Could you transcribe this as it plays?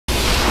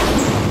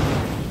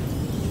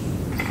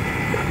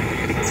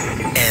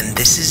and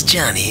this is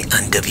Johnny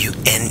on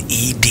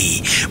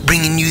WNED,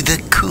 bringing you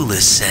the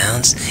coolest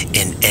sounds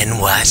in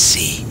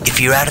NYC.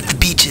 If you're out at the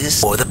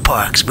beaches or the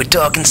parks, we're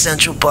talking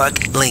Central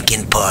Park,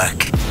 Lincoln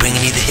Park,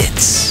 bringing you the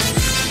hits,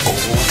 old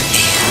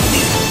and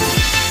new.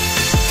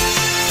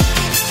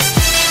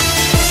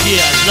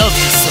 Yeah, I love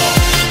this song.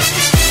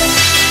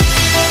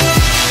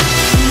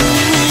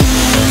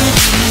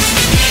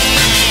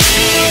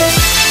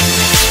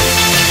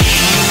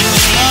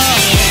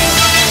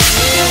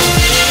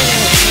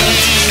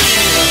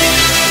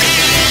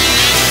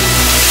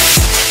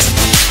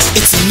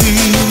 It's a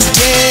new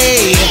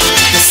day,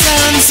 the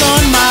sun's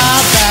on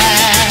my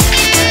back.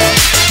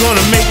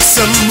 Gonna make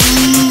some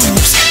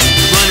moves,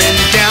 running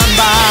down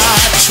my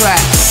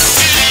track.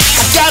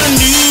 I got a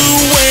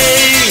new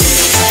way,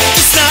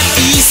 it's not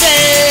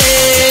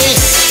easy.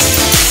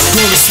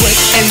 Gonna sweat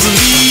and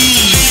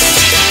bleed,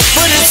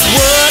 but it's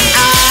what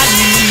I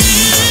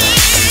need.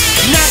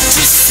 Not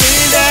to say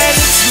that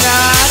it's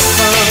not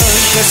fun,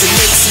 cause it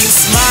makes me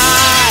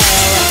smile.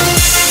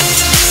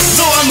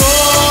 Though I'm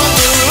on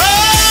the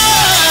run,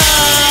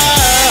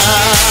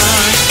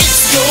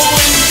 it's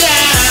going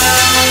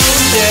down,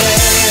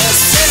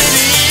 yes, and it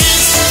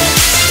is.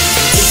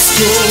 It's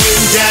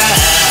going down,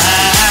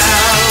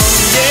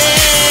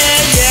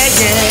 yeah, yeah,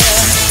 yeah.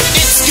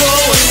 It's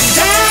going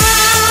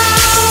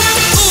down,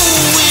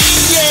 ooh,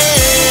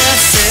 yeah,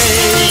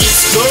 say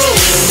it's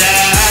going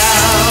down.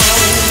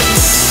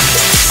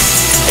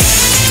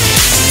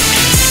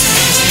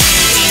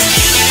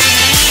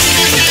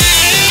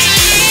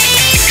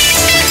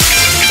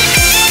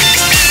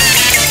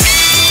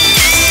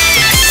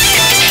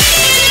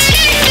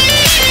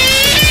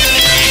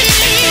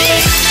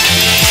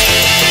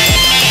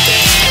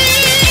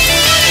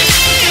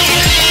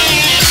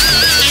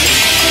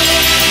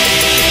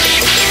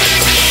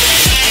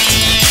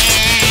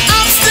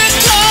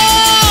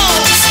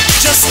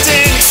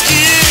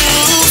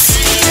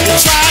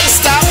 Try to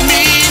stop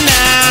me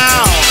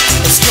now,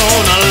 it's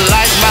gonna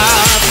light my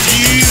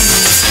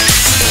fuse.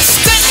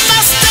 Step by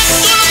step,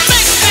 gonna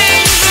make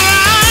things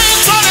right,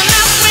 gonna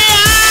knock me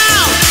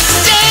out,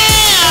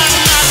 yeah,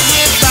 not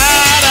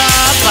without a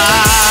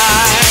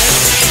fight.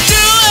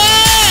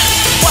 Doing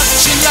what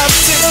you love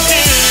to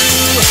do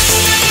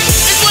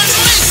is what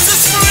makes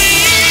us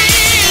free.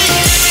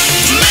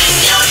 Make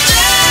your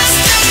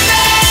destiny.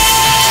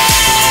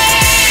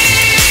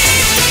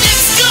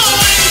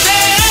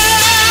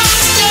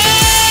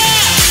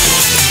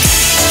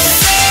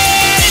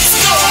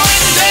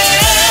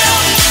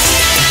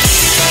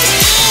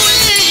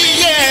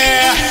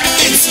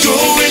 It's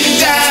going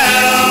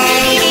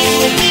down.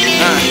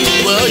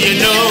 Well, you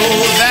know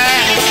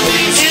that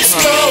it's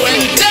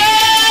going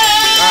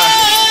down.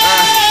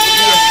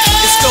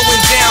 It's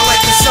going down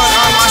like the sun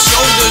on my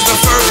shoulders. The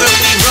further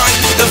we run,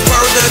 the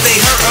further they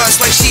hurt us.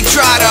 Like sheep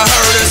try to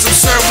hurt us. I'm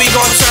sure we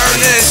gon' turn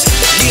this,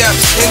 yeah,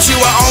 into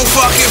our own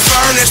fucking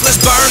furnace.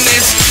 Let's burn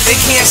this. They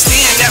can't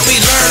stand that we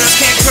learners,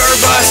 can't curb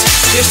us.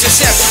 It's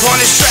just set on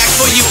this track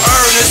for you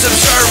earners,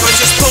 observers.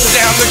 Just pull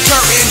down the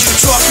curtains. You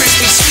talk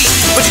crispy sweet,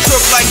 but you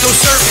cook like those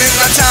serpents.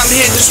 Our time to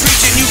hit the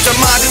streets and use the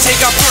mind to take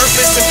our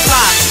purpose and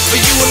fly.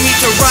 For you and me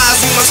to rise,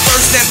 we must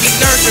first then be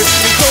nurtured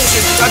and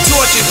coached, not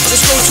tortured.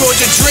 Let's go towards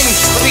a dream,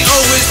 but they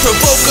always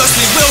provoke us.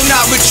 We will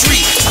not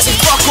retreat. I say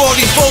fuck all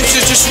these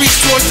vultures, just reach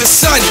towards the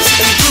sun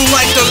and bloom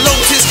like the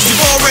lotus, cause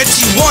you've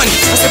already won.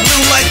 I said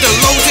bloom like the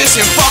lotus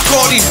and fuck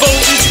all these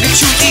vultures. You can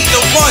choose either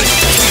one.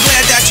 We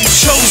glad that you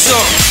chose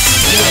them.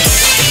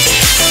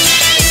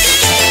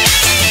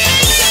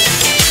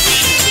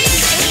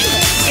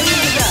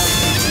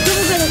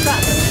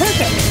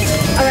 Perfect.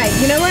 All right,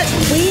 you know what?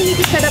 We need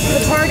to set up for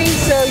the party,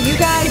 so you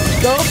guys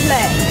go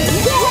play.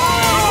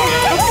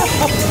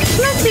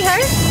 Come on,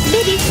 sweetheart.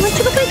 Baby, why don't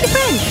you look like your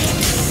friend?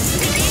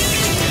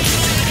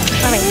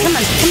 All right, come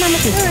on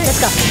with me.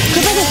 Let's go. Go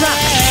play this rock.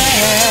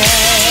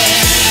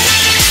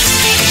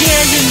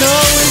 Yeah, you know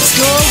it's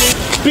going.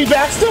 B.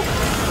 Baxter?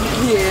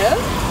 Yeah?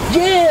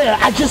 Yeah,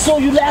 I just saw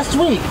you last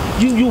week.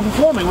 You were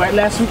performing, right,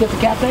 last week at the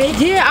cafe?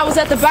 Yeah, I was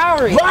at the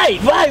Bowery.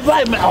 Right,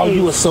 man. Oh,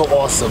 you were so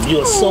awesome. You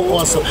were so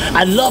awesome.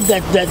 I love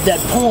that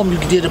poem you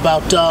did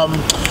about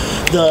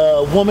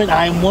the woman,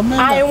 Iron Woman.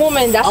 Iron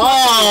Woman, that's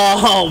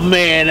oh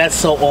man, that's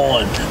so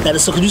on. That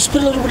is so. Could you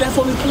spit a little bit of that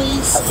for me,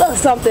 please? a little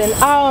something.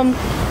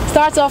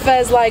 Starts off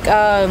as like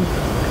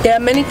there are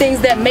many things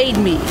that made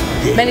me,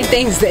 many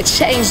things that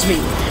changed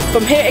me.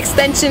 From hair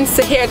extensions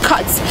to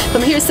haircuts,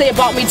 from hearsay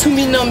about me to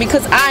me known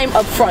because I'm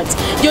up front.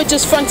 You're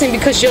just fronting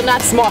because you're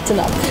not smart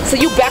enough. So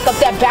you back up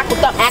that back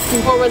without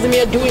asking for a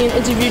resume or doing an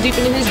interview deep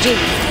in his jeans.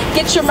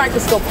 Get your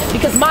microscope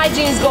because my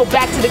genes go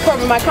back to the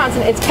curve of my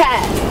continent. It's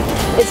past,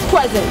 it's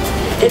present,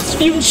 It's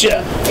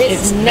future.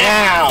 It's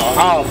now.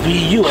 Oh,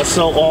 B, you are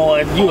so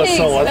on. You are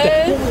so on.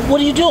 What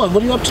are you doing?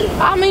 What are you up to?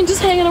 I mean,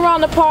 just hanging around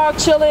the park,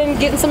 chilling,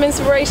 getting some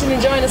inspiration,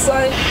 enjoying the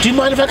sun. Do you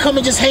mind if I come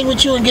and just hang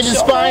with you and get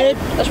inspired?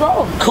 Let's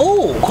roll.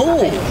 Cool, cool.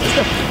 Okay, let's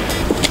go.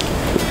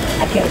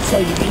 I gotta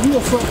tell you, man, you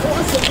are so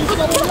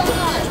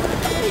awesome.